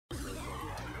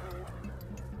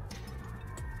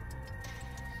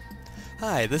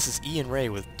Hi, this is Ian Ray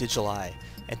with Digital Eye,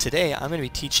 and today I'm going to be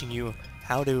teaching you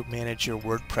how to manage your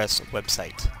WordPress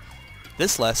website.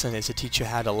 This lesson is to teach you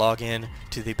how to log in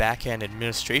to the Backend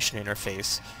administration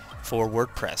interface for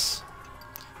WordPress.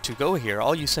 To go here,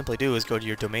 all you simply do is go to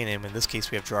your domain name. In this case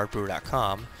we have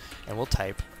gerardbrewer.com, and we'll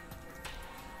type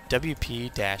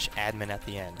wp-admin at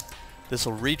the end. This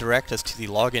will redirect us to the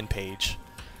login page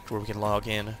where we can log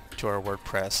in to our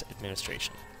WordPress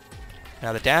administration.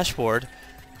 Now the dashboard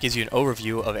gives you an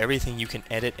overview of everything you can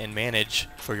edit and manage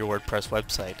for your WordPress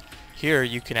website. Here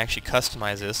you can actually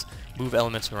customize this, move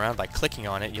elements around by clicking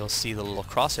on it. You'll see the little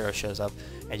cross arrow shows up,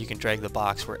 and you can drag the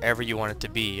box wherever you want it to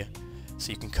be,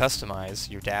 so you can customize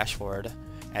your dashboard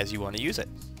as you want to use it.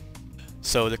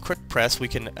 So the quick press, we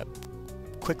can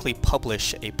quickly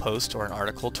publish a post or an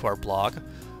article to our blog.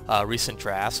 Recent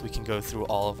drafts, we can go through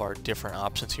all of our different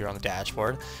options here on the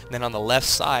dashboard. And then on the left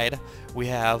side we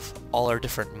have all our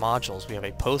different modules. We have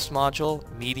a post module,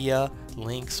 media,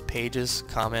 links, pages,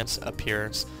 comments,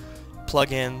 appearance,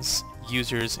 plugins,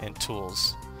 users, and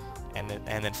tools. And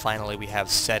then finally we have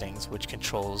settings, which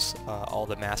controls all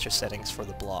the master settings for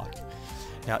the blog.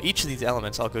 Now each of these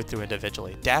elements I'll go through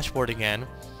individually. Dashboard, again,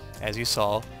 as you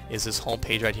saw, is this home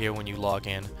page right here when you log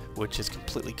in, which is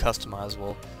completely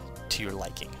customizable to your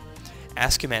liking.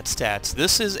 Ask Him at Stats.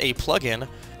 This is a plugin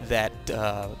that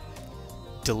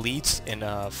deletes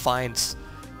and finds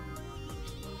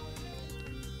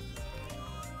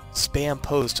spam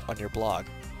posts on your blog.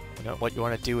 You know, what you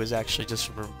want to do is actually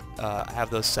just have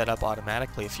those set up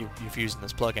automatically if you're using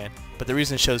this plugin. But the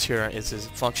reason it shows here is this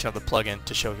function of the plugin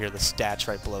to show here the stats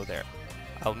right below there.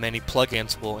 Many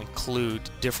plugins will include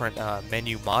different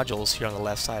menu modules here on the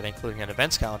left side, including an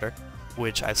events calendar,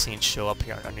 which I've seen show up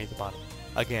here underneath the bottom.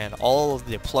 Again, all of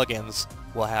the plugins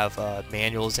will have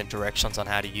manuals and directions on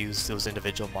how to use those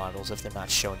individual modules if they're not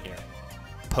shown here.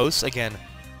 Posts, again,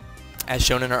 as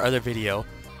shown in our other video,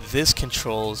 this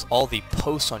controls all the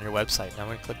posts on your website. Now I'm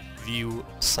going to click View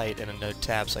Site in a node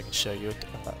tab so I can show you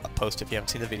a post if you haven't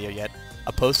seen the video yet.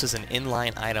 A post is an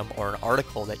inline item or an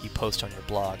article that you post on your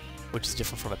blog, which is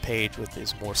different from a page, which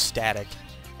is more static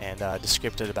and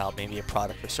descriptive about maybe a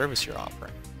product or service you're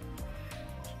offering,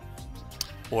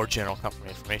 or general company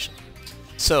information.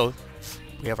 So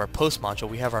we have our post module,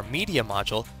 we have our media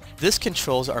module. This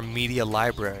controls our media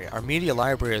library. Our media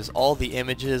library is all the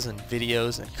images and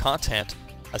videos and content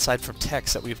aside from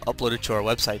text that we've uploaded to our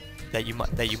website that you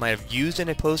might have used in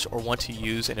a post or want to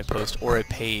use in a post or a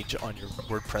page on your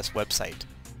WordPress website.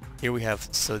 Here we have,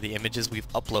 so the images we've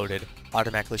uploaded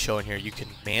automatically shown here. You can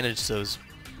manage those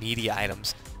media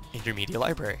items in your media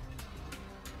library.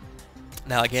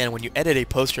 Now again, when you edit a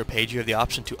post or a page, you have the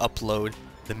option to upload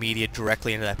the media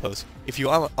directly into that post. If you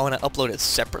want to upload it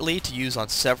separately to use on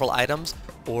several items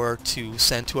or to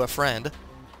send to a friend,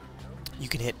 you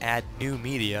can hit Add New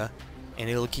Media and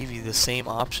it'll give you the same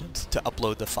options to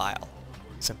upload the file.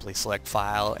 Simply select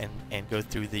File and go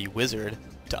through the wizard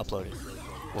to upload it.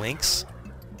 Links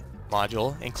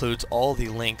module includes all the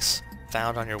links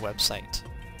found on your website.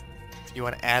 If you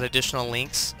want to add additional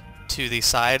links to the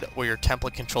side where your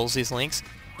template controls these links,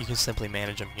 you can simply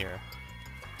manage them here.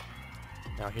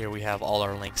 Now here we have all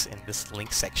our links in this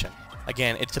link section.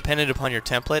 Again, it's dependent upon your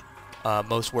template.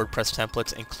 Most WordPress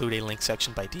templates include a link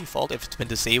section by default. If it's been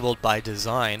disabled by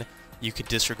design, you can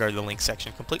disregard the link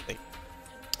section completely.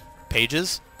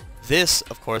 Pages. This,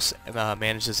 of course,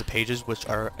 manages the pages, which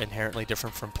are inherently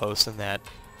different from posts in that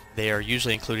they are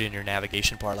usually included in your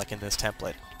navigation bar, like in this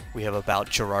template. We have About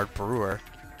Gerard Brewer,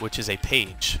 which is a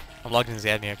page. I'm logged in as the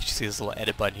admin. You can see this little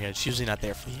edit button here. It's usually not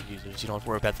there for the end users. You don't have to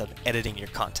worry about them editing your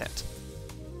content.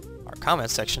 Our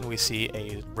comments section, we see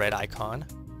a red icon,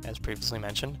 as previously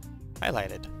mentioned,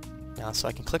 highlighted. Now, so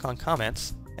I can click on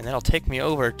comments, and that'll take me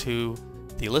over to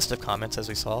the list of comments as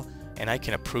we saw, and I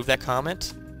can approve that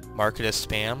comment, mark it as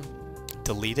spam,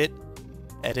 delete it,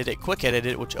 edit it, quick edit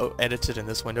it, which edits it in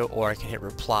this window, or I can hit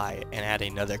reply and add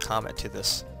another comment to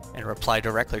this and reply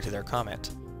directly to their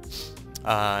comment.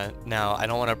 Now I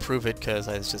don't want to approve it because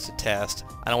it's just a test.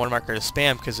 I don't want to mark it as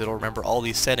spam because it'll remember all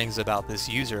these settings about this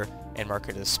user and mark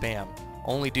it as spam.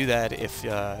 Only do that if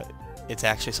it's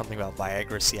actually something about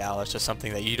Viagra, Cialis, just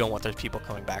something that you don't want those people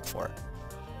coming back for.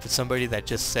 If it's somebody that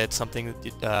just said something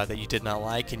that you did not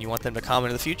like and you want them to comment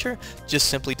in the future, just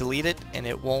simply delete it and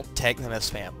it won't tag them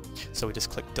as spam. So we just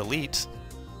click delete,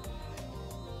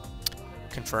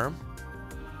 confirm,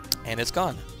 and it's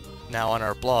gone. Now on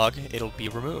our blog it'll be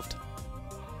removed.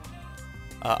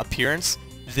 Appearance.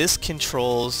 This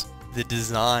controls the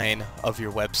design of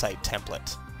your website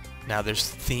template. Now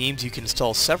there's themes. You can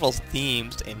install several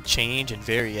themes and change and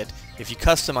vary it. If you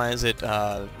customize it,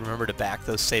 remember to back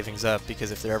those savings up, because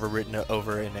if they're ever written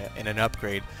over in an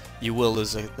upgrade, you will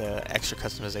lose the extra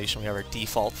customization. We have our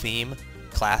default theme,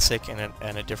 classic,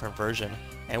 and a different version,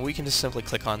 and we can just simply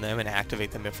click on them and activate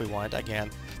them if we want.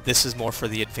 Again, this is more for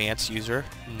the advanced user,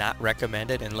 not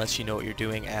recommended unless you know what you're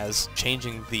doing, as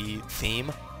changing the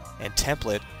theme and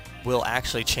template will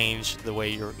actually change the way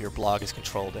your blog is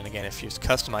controlled. And again, if you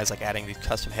customize, like adding these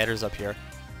custom headers up here,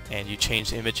 and you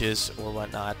change images or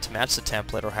whatnot to match the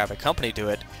template, or have a company do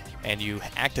it, and you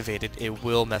activate it, it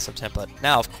will mess up template.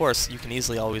 Now, of course, you can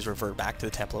easily always revert back to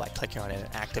the template by clicking on it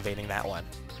and activating that one.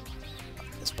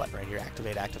 This button right here,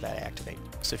 activate, activate, activate.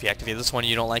 So if you activate this one,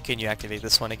 you don't like it, and you activate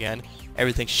this one again,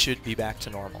 everything should be back to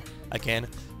normal. Again,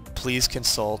 please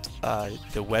consult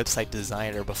the website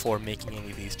designer before making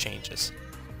any of these changes.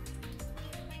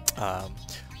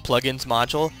 Plugins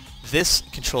module. This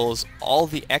controls all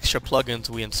the extra plugins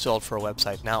we installed for a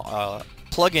website. Now, a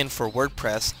plugin for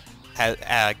WordPress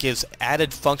gives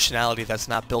added functionality that's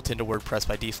not built into WordPress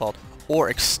by default, or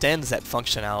extends that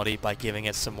functionality by giving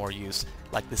it some more use.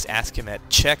 Like this Ask Him It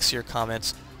checks your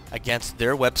comments against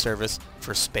their web service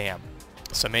for spam.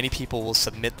 So many people will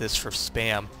submit this for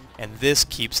spam, and this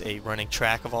keeps a running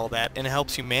track of all that, and it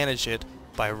helps you manage it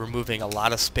by removing a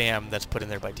lot of spam that's put in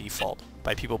there by default,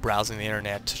 by people browsing the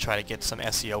internet to try to get some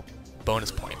SEO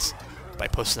bonus points by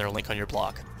posting their link on your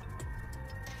blog.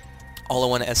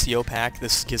 All-in-one SEO pack,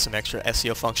 this gives some extra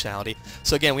SEO functionality.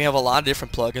 So again, we have a lot of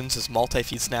different plugins. This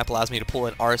multi-feed snap allows me to pull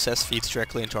in RSS feeds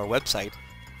directly into our website,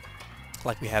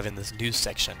 like we have in this news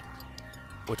section,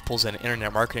 which pulls in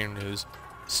internet marketing news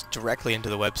directly into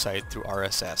the website through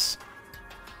RSS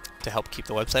to help keep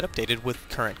the website updated with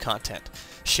current content.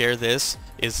 Share This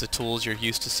is the tools you're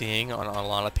used to seeing on a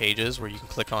lot of pages, where you can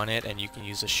click on it and you can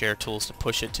use the share tools to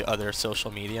push it to other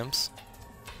social mediums.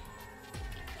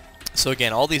 So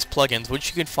again, all these plugins, which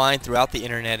you can find throughout the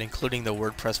internet, including the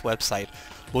WordPress website,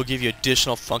 will give you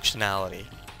additional functionality.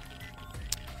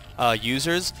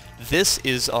 Users, this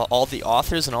is all the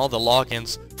authors and all the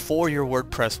logins for your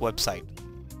WordPress website.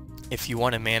 If you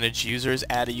want to manage users,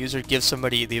 add a user, give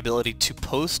somebody the ability to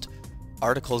post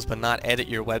articles but not edit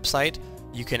your website,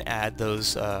 you can add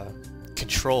those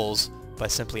controls by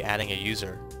simply adding a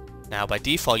user. Now, by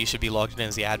default, you should be logged in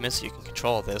as the admin, so you can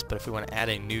control all this, but if we want to add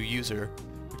a new user,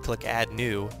 we click Add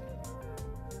New,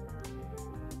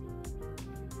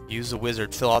 use the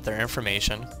wizard, fill out their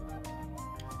information,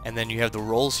 and then you have the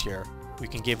roles here. We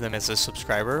can give them as a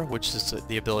subscriber, which is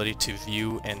the ability to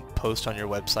view and post on your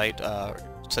website,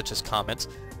 such as comments.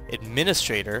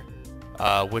 Administrator,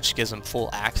 which gives them full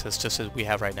access, just as we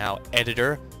have right now.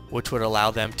 Editor, which would allow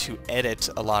them to edit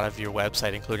a lot of your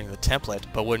website, including the template,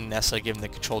 but wouldn't necessarily give them the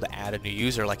control to add a new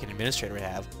user like an administrator would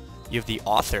have. You have the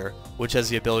author, which has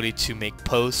the ability to make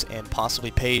posts and possibly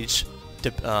page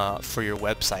for your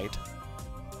website,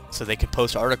 so they can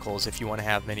post articles if you want to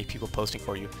have many people posting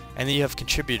for you. And then you have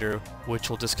contributor, which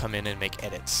will just come in and make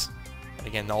edits. And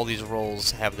again, all these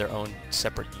roles have their own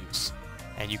separate use,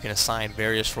 and you can assign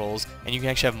various roles, and you can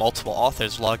actually have multiple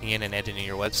authors logging in and editing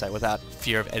your website without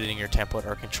fear of editing your template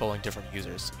or controlling different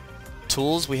users.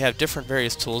 Tools, we have different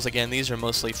various tools. Again, these are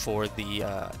mostly for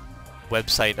the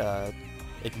website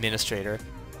administrator,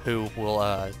 who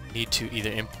will need to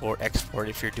either import, export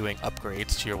if you're doing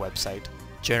upgrades to your website.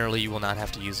 Generally, you will not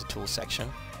have to use the tools section.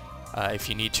 If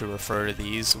you need to refer to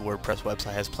these, WordPress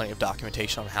website has plenty of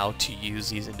documentation on how to use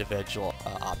these individual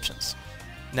options.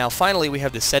 Now finally, we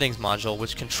have the settings module,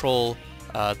 which control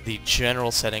the general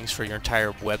settings for your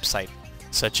entire website,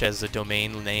 such as the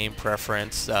domain name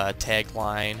preference,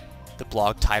 tagline, the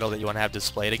blog title that you want to have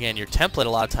displayed. Again, your template a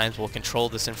lot of times will control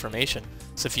this information,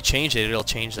 so if you change it, it'll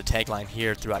change the tagline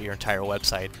here throughout your entire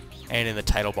website, and in the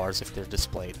title bars if they're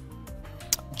displayed.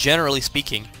 Generally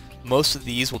speaking, most of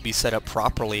these will be set up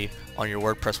properly on your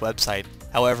WordPress website.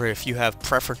 However, if you have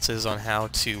preferences on how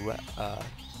to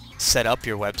set up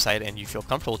your website and you feel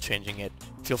comfortable changing it,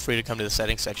 feel free to come to the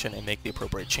settings section and make the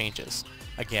appropriate changes.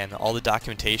 Again, all the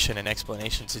documentation and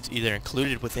explanations is either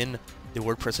included within the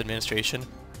WordPress administration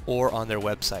or on their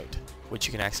website, which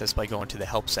you can access by going to the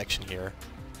help section here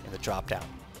in the drop down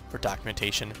for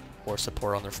documentation or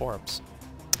support on their forums.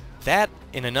 That,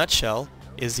 in a nutshell,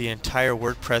 is the entire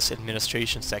WordPress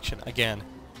administration section. Again,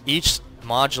 each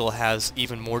module has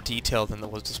even more detail than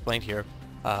what was displayed here.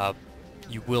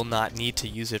 You will not need to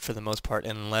use it for the most part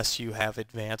unless you have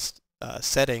advanced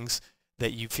settings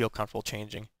that you feel comfortable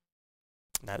changing.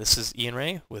 Now, this is Ian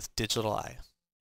Ray with Digital Eye.